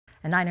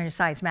And 9 on your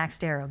side's Max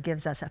Darrow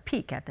gives us a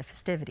peek at the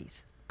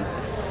festivities.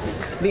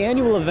 The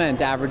annual event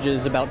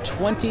averages about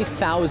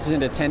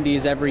 20,000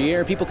 attendees every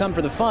year. People come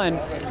for the fun,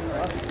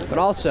 but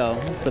also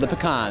for the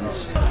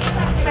pecans.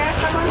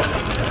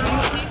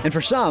 And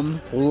for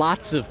some,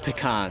 lots of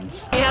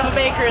pecans. You have a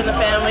baker in the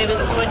family,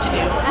 this is what you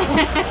do.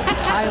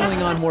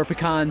 Piling on more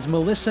pecans,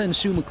 Melissa and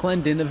Sue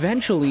McClendon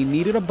eventually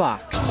needed a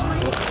box.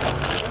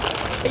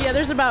 Yeah,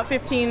 there's about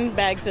 15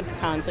 bags of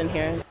pecans in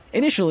here.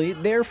 Initially,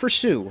 they're for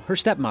Sue, her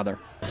stepmother.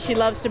 She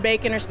loves to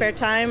bake in her spare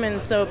time, and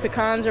so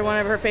pecans are one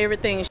of her favorite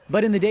things.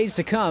 But in the days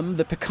to come,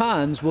 the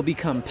pecans will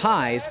become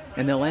pies,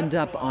 and they'll end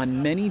up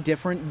on many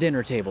different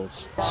dinner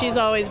tables. She's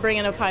always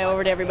bringing a pie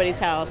over to everybody's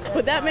house.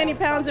 With that many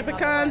pounds of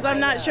pecans, I'm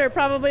not sure,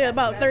 probably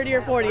about 30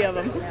 or 40 of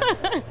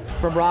them.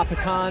 From raw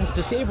pecans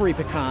to savory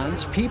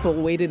pecans, people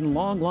waited in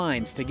long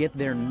lines to get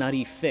their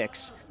nutty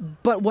fix.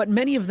 But what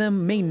many of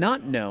them may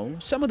not know,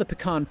 some of the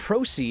pecan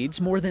proceeds,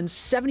 more than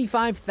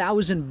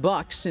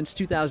 $75,000 since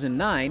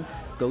 2009,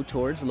 go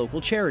towards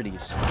local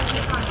charities.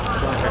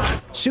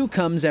 Sue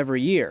comes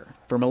every year.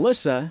 For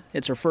Melissa,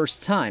 it's her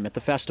first time at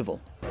the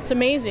festival. It's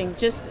amazing.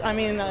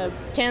 The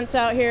tents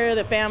out here,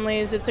 the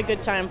families, it's a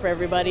good time for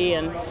everybody,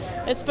 and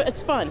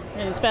it's fun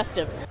and it's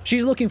festive.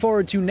 She's looking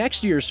forward to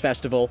next year's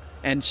festival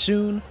and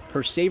soon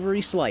her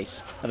savory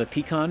slice of a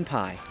pecan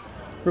pie.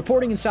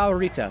 Reporting in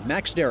Sahuarita,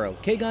 Max Darrow,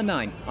 KGUN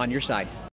 9 on your side.